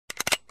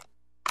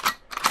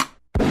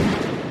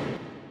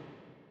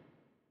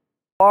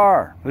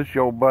This is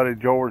your buddy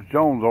George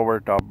Jones over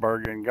at the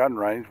Bergen Gun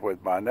Range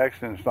with my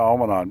next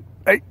installment on,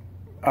 hey,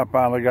 I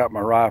finally got my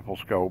rifle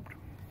scoped.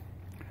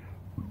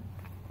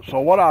 So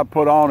what I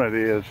put on it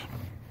is,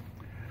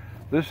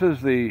 this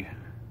is the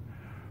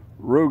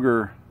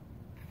Ruger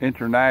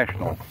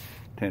International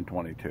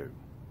 1022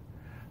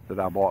 that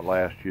I bought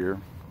last year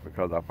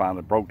because I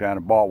finally broke down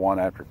and bought one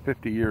after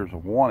 50 years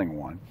of wanting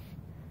one.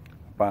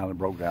 I finally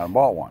broke down and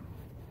bought one.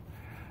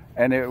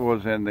 And it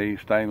was in the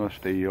stainless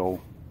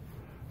steel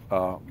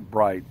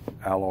bright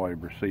alloy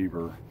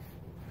receiver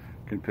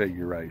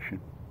configuration.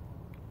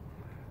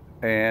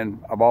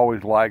 And I've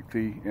always liked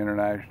the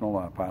International,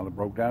 and I finally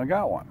broke down and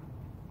got one.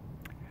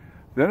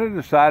 Then I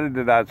decided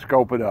that I'd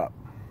scope it up.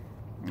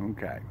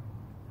 Okay.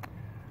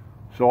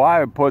 So I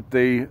have put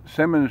the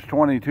Simmons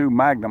 22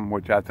 Magnum,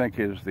 which I think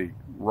is the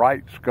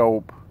right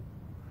scope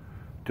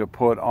to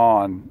put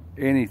on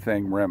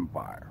anything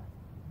rimfire.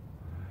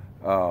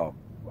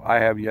 I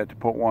have yet to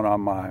put one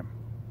on my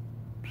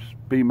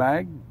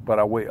B-Mag, but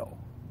I will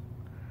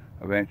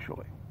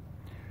eventually.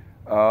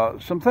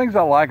 Some things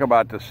I like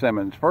about the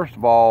Simmons. First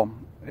of all,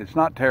 it's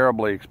not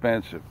terribly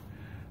expensive.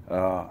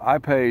 I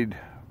paid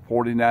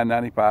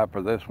 $49.95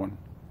 for this one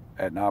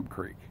at Knob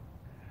Creek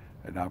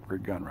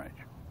Gun Range.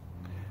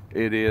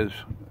 It is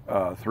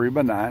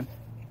 3x9.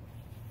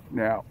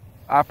 Now,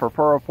 I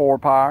prefer a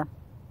 4-power,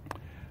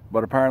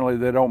 but apparently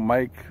they don't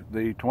make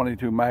the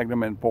 22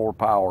 Magnum in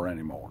 4-power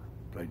anymore.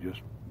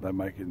 They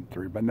make it in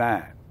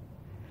 3x9.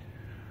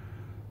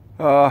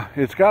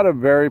 It's got a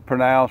very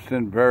pronounced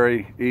and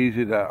very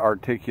easy to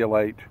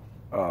articulate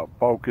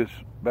focus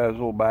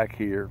bezel back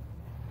here.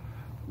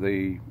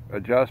 The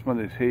adjustment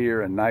is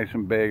here and nice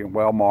and big and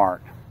well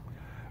marked.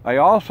 I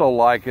also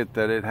like it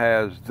that it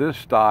has this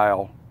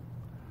style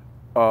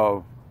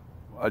of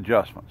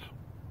adjustments.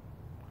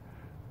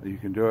 You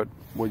can do it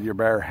with your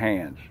bare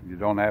hands. You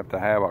don't have to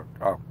have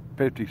a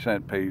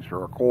 50-cent piece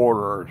or a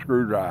quarter or a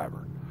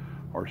screwdriver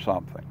or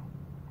something.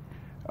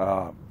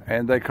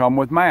 And they come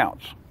with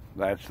mounts.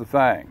 That's the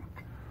thing.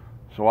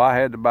 So I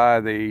had to buy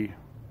the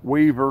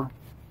Weaver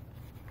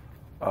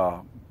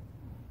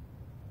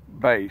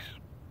base,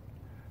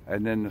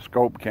 and then the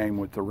scope came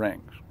with the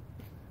rings.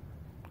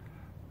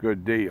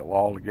 Good deal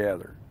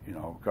altogether, you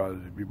know, because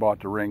if you bought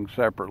the rings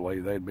separately,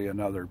 they'd be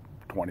another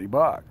 20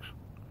 bucks.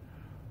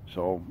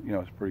 So, you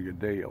know, it's a pretty good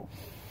deal.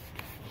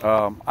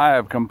 I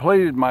have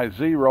completed my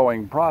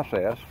zeroing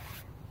process,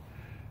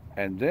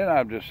 and then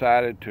I've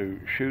decided to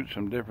shoot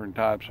some different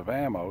types of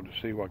ammo to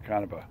see what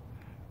kind of a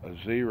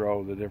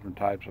zero the different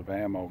types of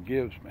ammo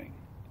gives me.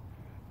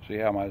 See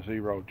how my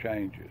zero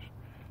changes.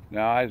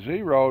 Now I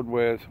zeroed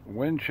with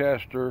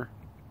Winchester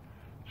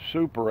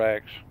Super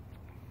X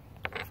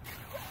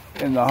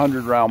in the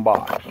 100-round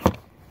box,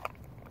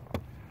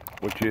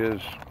 which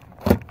is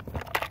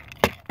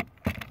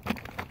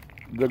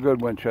the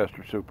good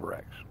Winchester Super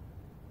X.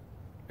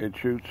 It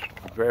shoots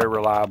very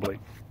reliably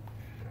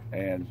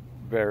and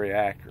very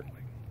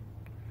accurately,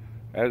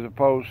 as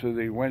opposed to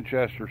the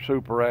Winchester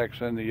Super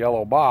X in the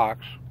yellow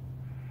box,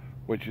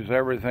 which is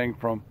everything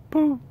from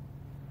poof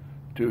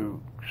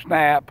to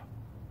snap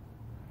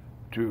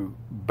to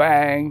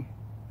bang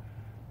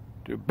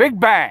to big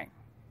bang.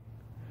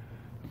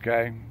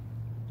 Okay?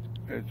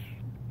 It's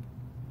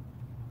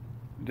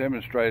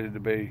demonstrated to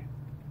be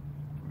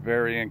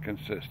very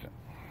inconsistent.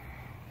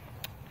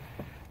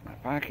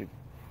 If I could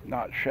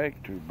not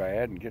shake too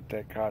bad and get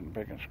that cotton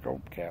picking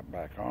scope cap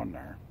back on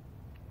there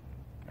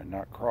and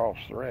not cross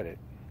thread it,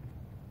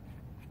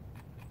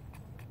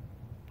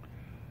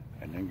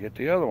 and then get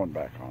the other one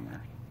back on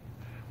there.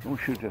 We'll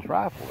shoot this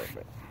rifle a little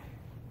bit.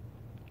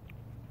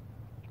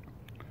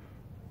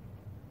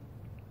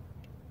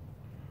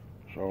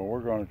 So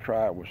we're going to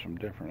try it with some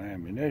different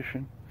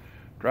ammunition,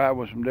 try it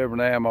with some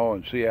different ammo,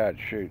 and see how it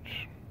shoots.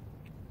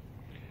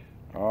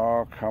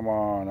 Oh, come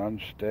on,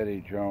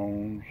 unsteady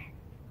Jones.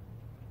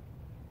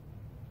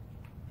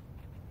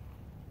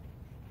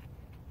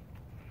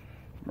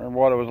 Remember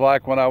what it was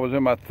like when I was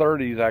in my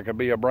 30s, I could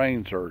be a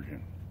brain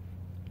surgeon.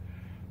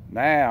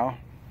 Now,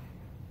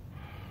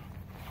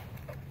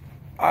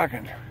 I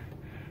can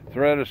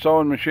thread a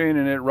sewing machine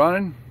in it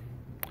running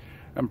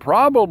and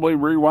probably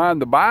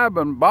rewind the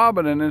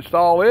bobbin and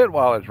install it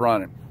while it's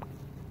running.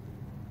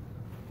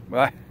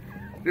 But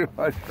too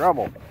much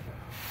trouble.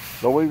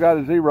 So we've got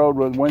a zeroed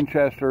with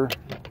Winchester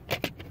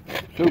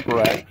Super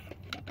X,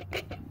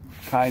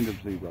 kind of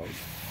zeroed.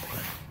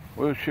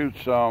 We'll shoot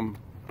some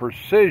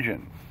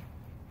Precision.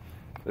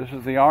 This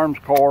is the Arms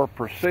Corps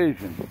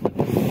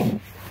Precision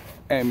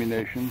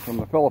ammunition from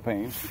the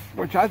Philippines,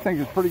 which I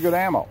think is pretty good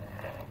ammo.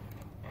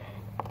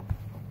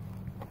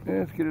 Yeah,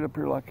 let's get it up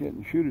here like that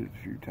and shoot it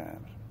a few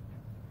times.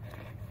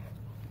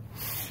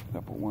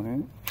 I'll put one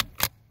in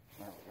it.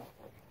 There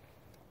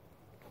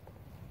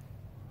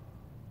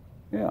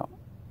we go. Yeah.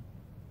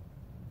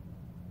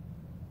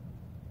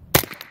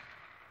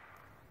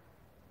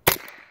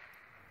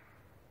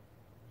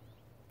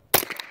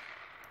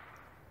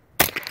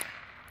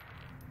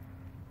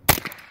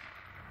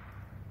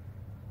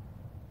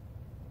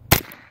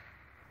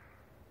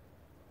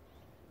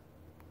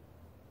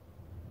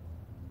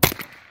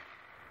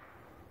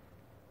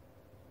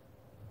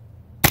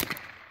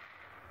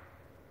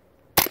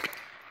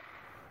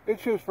 It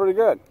shoots pretty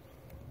good.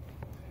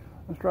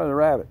 Let's try the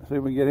rabbit, see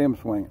if we can get him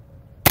swinging.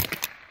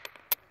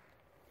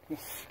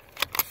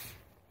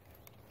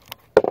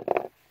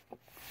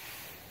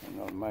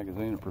 Another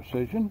magazine of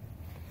precision.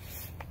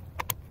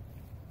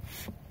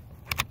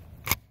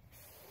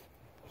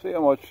 See how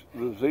much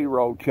the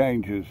Zero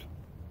changes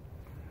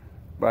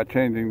by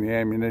changing the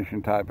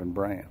ammunition type and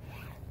brand.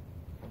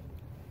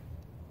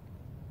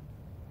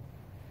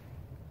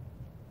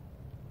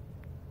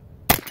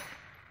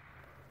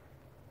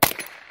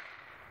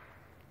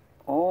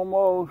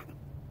 Almost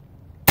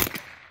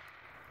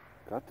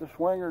got the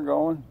swinger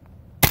going.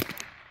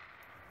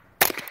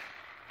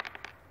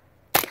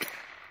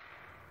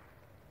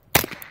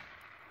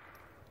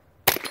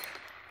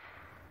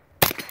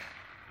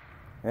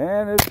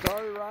 And it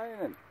started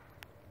raining.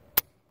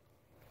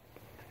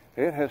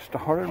 It has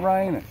started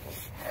raining.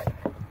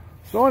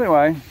 So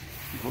anyway,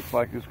 it looks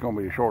like it's going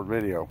to be a short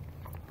video.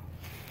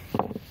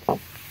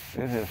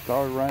 It has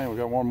started raining. We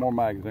got one more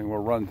magazine. We'll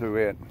run through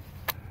it.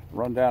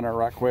 Run down there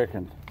right quick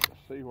and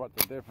see what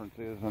the difference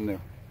is in the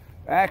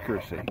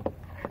accuracy.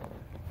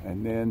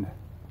 And then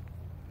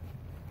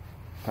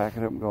pack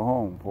it up and go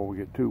home before we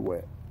get too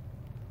wet.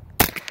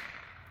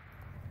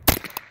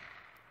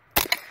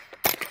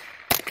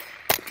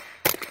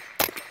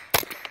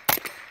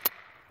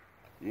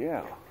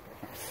 Yeah,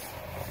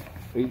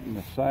 eating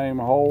the same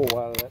hole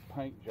out of that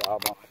paint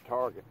job on the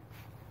target.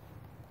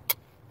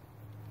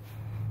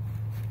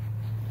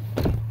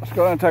 Let's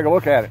go down and take a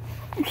look at it.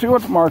 See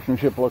what the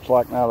marksmanship looks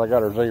like now that I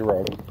got her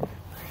zeroed.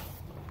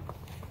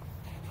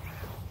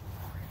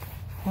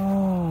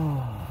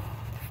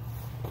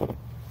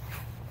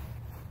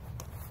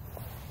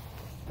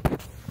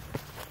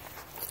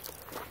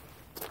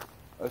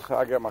 That's how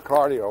I get my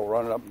cardio,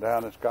 running up and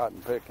down this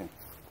cotton picking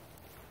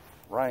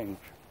range.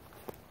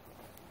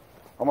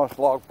 I must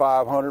logged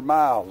 500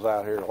 miles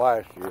out here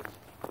last year.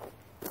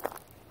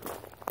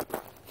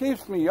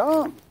 Keeps me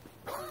young.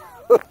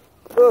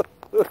 Yeah.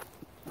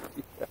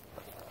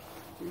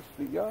 Keeps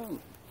me young.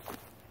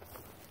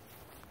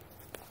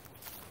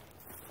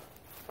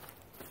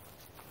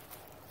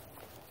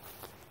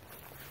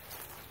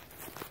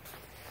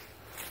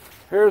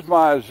 Here's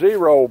my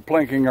Zero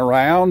plinking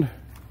around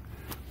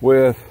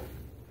with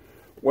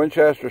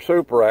Winchester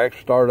Super X.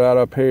 Started out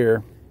up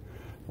here.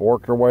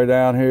 Worked her way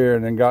down here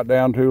and then got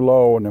down too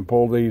low and then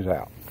pulled these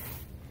out.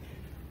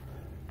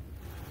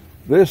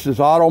 This is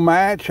auto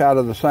match out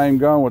of the same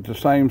gun with the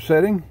same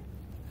setting.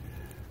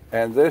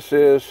 And this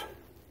is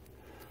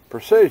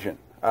precision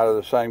out of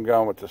the same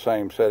gun with the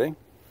same setting.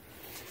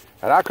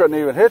 And I couldn't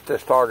even hit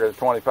this target at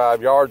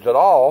 25 yards at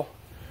all.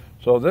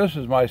 So this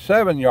is my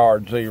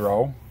 7-yard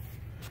Zero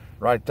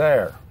right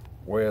there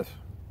with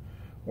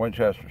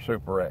Winchester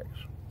Super X.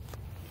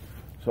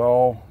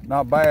 So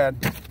not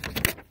bad.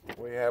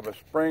 We have a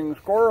spring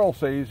squirrel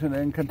season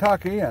in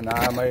Kentucky, and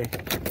I may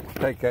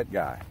take that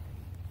guy.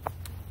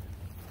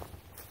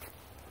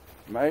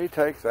 May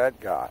take that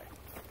guy.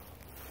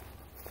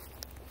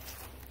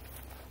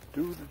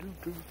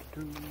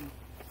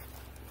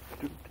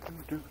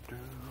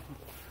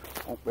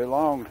 Won't be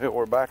long till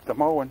we're back to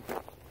mowing.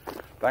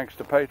 Thanks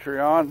to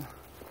Patreon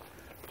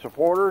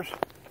supporters,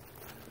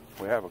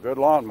 we have a good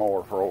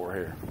lawnmower for over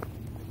here.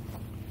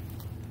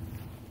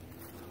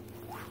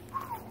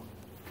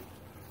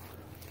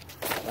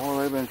 Well,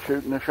 they've been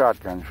shooting the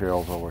shotgun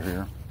shells over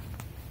here.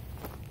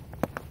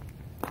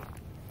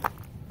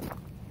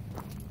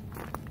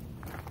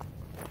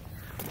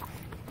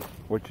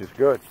 Which is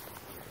good.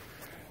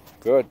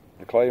 Good.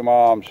 The Clay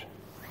Moms.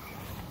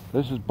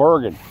 This is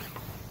Bergen.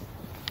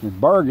 In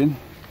Bergen,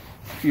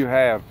 you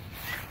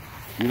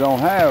don't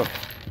have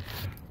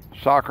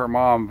soccer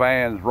mom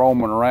vans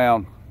roaming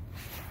around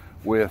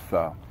with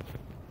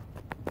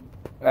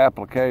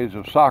appliques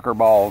of soccer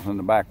balls in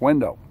the back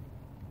window.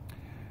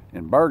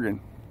 In Bergen,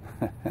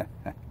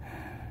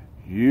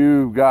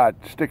 you've got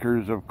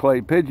stickers of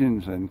clay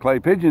pigeons and clay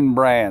pigeon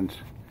brands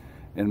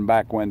in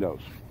back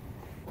windows.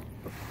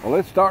 Well,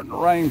 it's starting to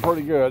rain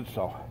pretty good,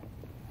 so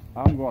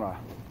I'm gonna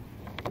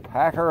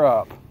pack her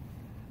up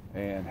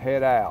and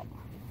head out.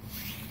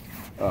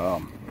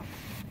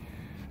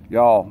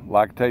 Y'all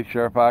like, take,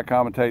 share,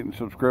 commentate, and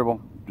subscribe.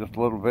 Just a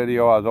little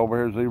video. I was over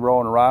here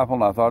zeroing a rifle,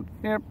 and I thought,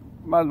 yep,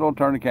 might as well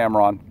turn the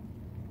camera on.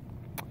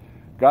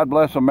 God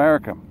bless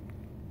America.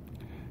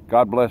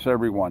 God bless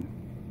everyone.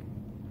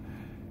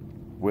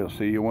 We'll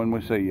see you when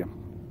we see you.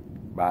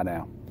 Bye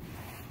now.